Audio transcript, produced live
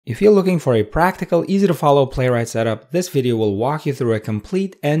If you're looking for a practical, easy-to-follow Playwright setup, this video will walk you through a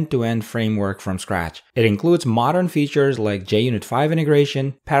complete end-to-end framework from scratch. It includes modern features like JUnit 5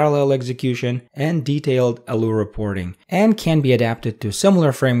 integration, parallel execution, and detailed Allure reporting, and can be adapted to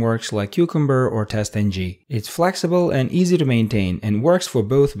similar frameworks like Cucumber or TestNG. It's flexible and easy to maintain and works for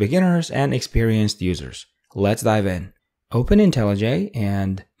both beginners and experienced users. Let's dive in. Open IntelliJ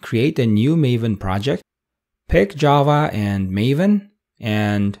and create a new Maven project. Pick Java and Maven,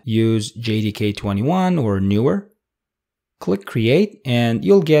 and use JDK21 or newer. Click Create and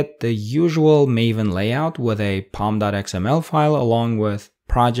you'll get the usual Maven layout with a pom.xml file along with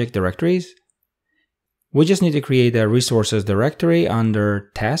project directories. We just need to create a resources directory under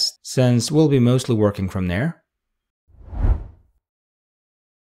test since we'll be mostly working from there.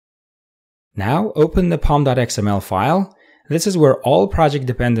 Now open the pom.xml file. This is where all project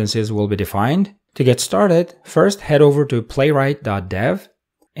dependencies will be defined. To get started, first head over to playwright.dev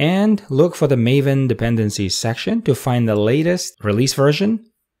and look for the Maven dependencies section to find the latest release version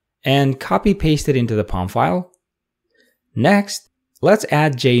and copy-paste it into the POM file. Next, let's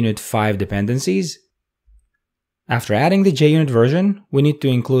add JUnit 5 dependencies. After adding the JUnit version, we need to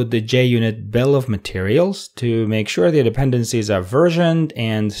include the JUnit bill of materials to make sure the dependencies are versioned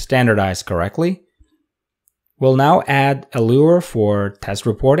and standardized correctly. We'll now add Allure for test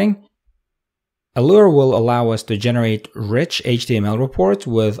reporting. Allure will allow us to generate rich HTML reports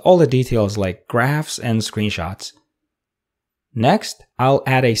with all the details like graphs and screenshots. Next, I'll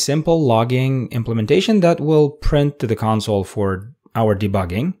add a simple logging implementation that will print to the console for our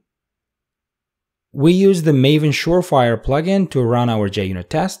debugging. We use the Maven Surefire plugin to run our JUnit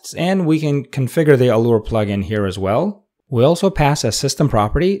tests, and we can configure the Allure plugin here as well. We also pass a system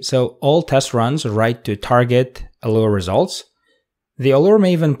property, so all test runs write to target Allure results. The Allure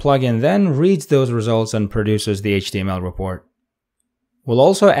Maven plugin then reads those results and produces the HTML report. We'll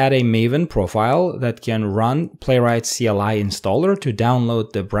also add a Maven profile that can run Playwright CLI installer to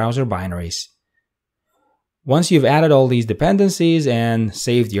download the browser binaries. Once you've added all these dependencies and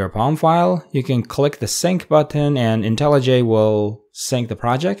saved your POM file, you can click the sync button and IntelliJ will sync the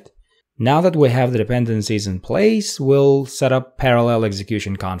project. Now that we have the dependencies in place, we'll set up parallel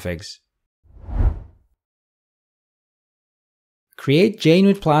execution configs. Create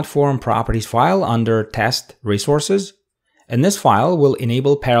JUnit platform properties file under test resources. And this file will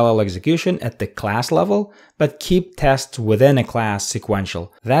enable parallel execution at the class level, but keep tests within a class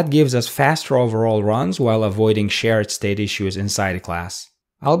sequential. That gives us faster overall runs while avoiding shared state issues inside a class.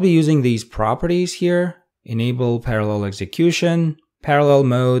 I'll be using these properties here. Enable parallel execution, parallel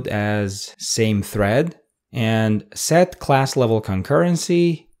mode as same thread, and set class level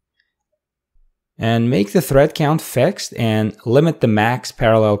concurrency, and make the thread count fixed and limit the max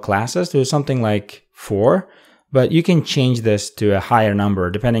parallel classes to something like 4, but you can change this to a higher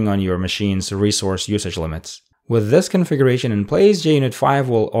number depending on your machine's resource usage limits. With this configuration in place, JUnit 5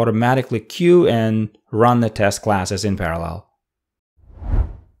 will automatically queue and run the test classes in parallel.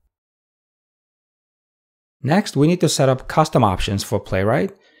 Next, we need to set up custom options for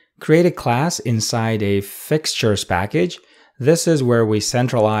Playwright. Create a class inside a fixtures package. This is where we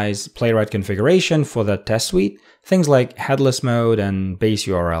centralize Playwright configuration for the test suite, things like headless mode and base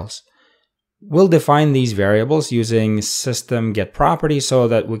URLs. We'll define these variables using system get property so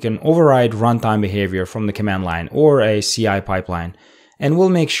that we can override runtime behavior from the command line or a CI pipeline, and we'll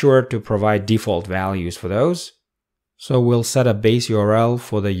make sure to provide default values for those. So we'll set a base URL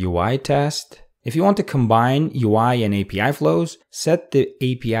for the UI test. If you want to combine UI and API flows, set the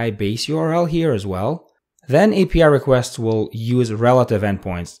API base URL here as well. Then API requests will use relative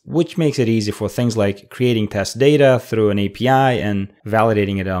endpoints, which makes it easy for things like creating test data through an API and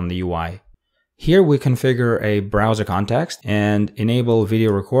validating it on the UI. Here we configure a browser context and enable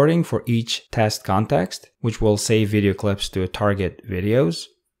video recording for each test context, which will save video clips to target videos.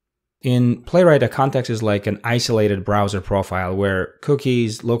 In Playwright, a context is like an isolated browser profile where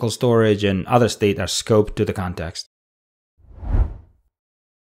cookies, local storage, and other state are scoped to the context.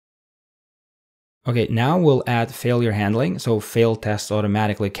 Okay, now we'll add failure handling, so failed tests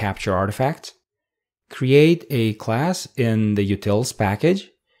automatically capture artifacts. Create a class in the utils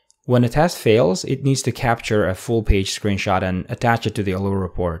package. When a test fails, it needs to capture a full page screenshot and attach it to the Allure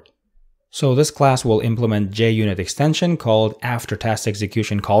report. So this class will implement JUnit extension called after test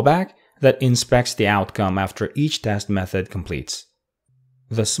execution callback that inspects the outcome after each test method completes.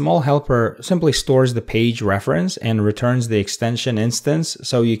 The small helper simply stores the page reference and returns the extension instance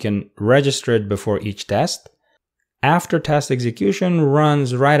so you can register it before each test. After test execution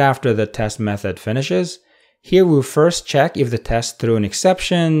runs right after the test method finishes. Here we first check if the test threw an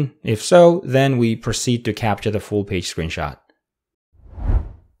exception. If so, then we proceed to capture the full page screenshot.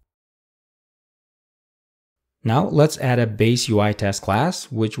 Now let's add a base UI test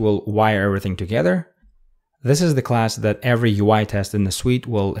class, which will wire everything together. This is the class that every UI test in the suite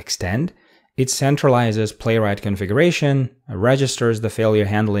will extend. It centralizes Playwright configuration, registers the failure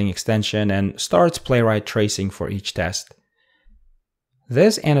handling extension, and starts Playwright tracing for each test.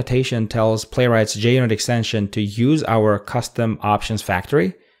 This annotation tells Playwright's JUnit extension to use our custom options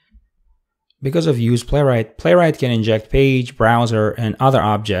factory. Because of use Playwright, Playwright can inject page, browser, and other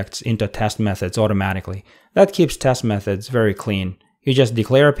objects into test methods automatically. That keeps test methods very clean. You just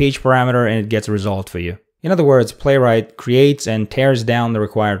declare a page parameter and it gets resolved for you. In other words, Playwright creates and tears down the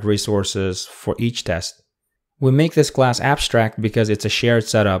required resources for each test. We make this class abstract because it's a shared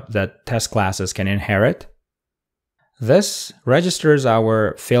setup that test classes can inherit. This registers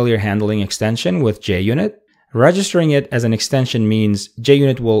our failure handling extension with JUnit. Registering it as an extension means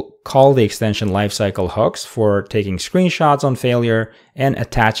JUnit will call the extension lifecycle hooks for taking screenshots on failure and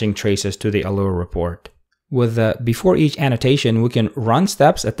attaching traces to the Allure report. With the before each annotation, we can run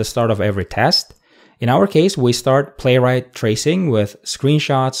steps at the start of every test. In our case, we start Playwright tracing with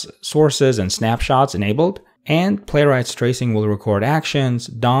screenshots, sources, and snapshots enabled, and Playwright's tracing will record actions,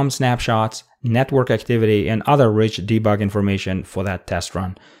 DOM snapshots, network activity, and other rich debug information for that test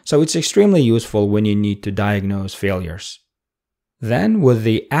run. So it's extremely useful when you need to diagnose failures. Then with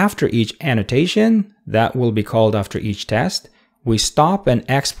the after each annotation, that will be called after each test, we stop and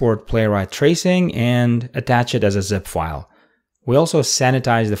export Playwright tracing and attach it as a zip file. We also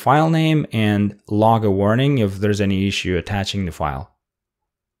sanitize the file name and log a warning if there's any issue attaching the file.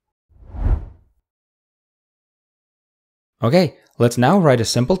 Okay, let's now write a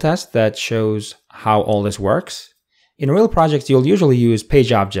simple test that shows how all this works. In real projects, you'll usually use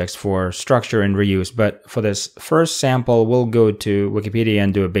page objects for structure and reuse, but for this first sample, we'll go to Wikipedia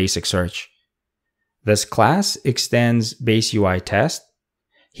and do a basic search. This class extends base UI test.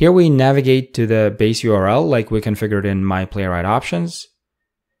 Here we navigate to the base URL like we configured in My Playwright options.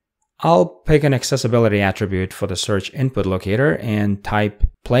 I'll pick an accessibility attribute for the search input locator and type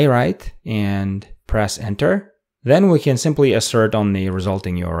Playwright and press enter. Then we can simply assert on the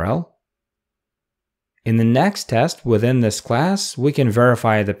resulting URL. In the next test within this class, we can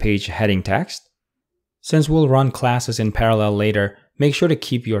verify the page heading text. Since we'll run classes in parallel later, make sure to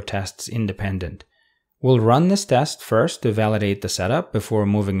keep your tests independent. We'll run this test first to validate the setup before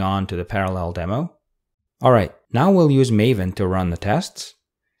moving on to the parallel demo. Alright, now we'll use Maven to run the tests.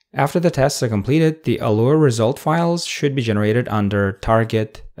 After the tests are completed, the Allure result files should be generated under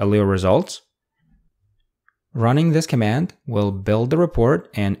target Allure results. Running this command will build the report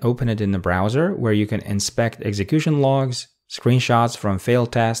and open it in the browser where you can inspect execution logs, screenshots from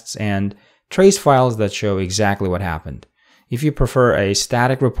failed tests, and trace files that show exactly what happened. If you prefer a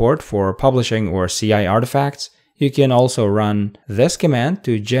static report for publishing or CI artifacts, you can also run this command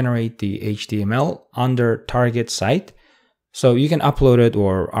to generate the HTML under target site, so you can upload it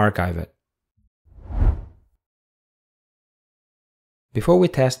or archive it. Before we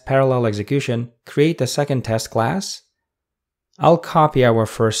test parallel execution, create a second test class. I'll copy our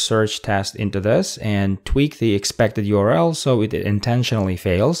first search test into this and tweak the expected URL so it intentionally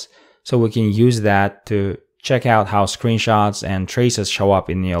fails, so we can use that to check out how screenshots and traces show up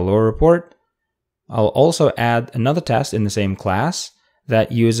in the Allure report. I'll also add another test in the same class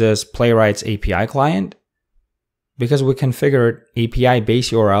that uses Playwright's API client. Because we configured API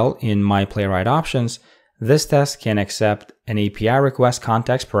base URL in My Playwright options, this test can accept an API request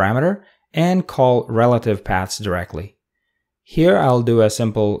context parameter and call relative paths directly. Here I'll do a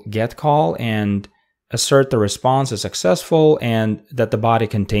simple get call and assert the response is successful and that the body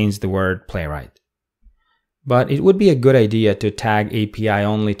contains the word Playwright. But it would be a good idea to tag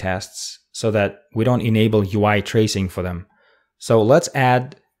API-only tests so that we don't enable UI tracing for them. So let's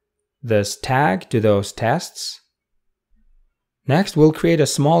add this tag to those tests. Next, we'll create a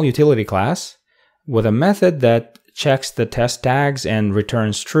small utility class with a method that checks the test tags and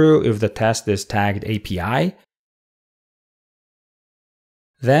returns true if the test is tagged API.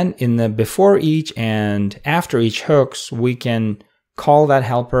 Then in the before each and after each hooks, we can call that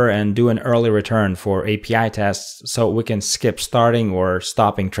helper and do an early return for API tests so we can skip starting or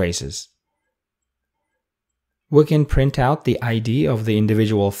stopping traces. We can print out the ID of the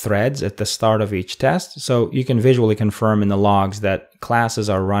individual threads at the start of each test, so you can visually confirm in the logs that classes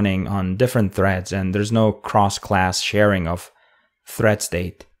are running on different threads and there's no cross-class sharing of thread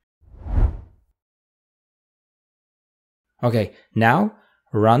state. Okay, now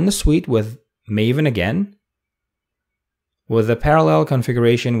run the suite with Maven again. With the parallel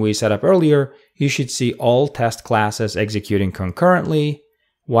configuration we set up earlier, you should see all test classes executing concurrently,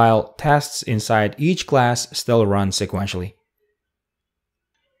 while tests inside each class still run sequentially.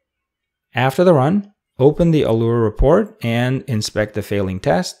 After the run, open the Allure report and inspect the failing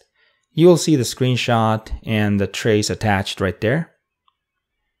test. You will see the screenshot and the trace attached right there.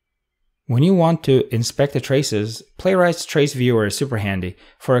 When you want to inspect the traces, Playwright's trace viewer is super handy.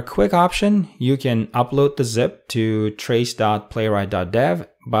 For a quick option, you can upload the zip to trace.playwright.dev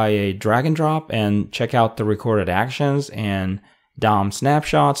by a drag and drop and check out the recorded actions and DOM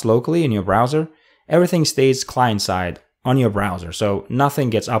snapshots locally in your browser. Everything stays client-side on your browser, so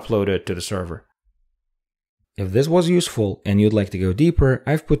nothing gets uploaded to the server. If this was useful and you'd like to go deeper,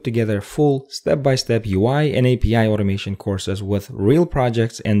 I've put together full step-by-step UI and API automation courses with real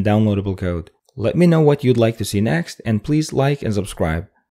projects and downloadable code. Let me know what you'd like to see next, and please like and subscribe.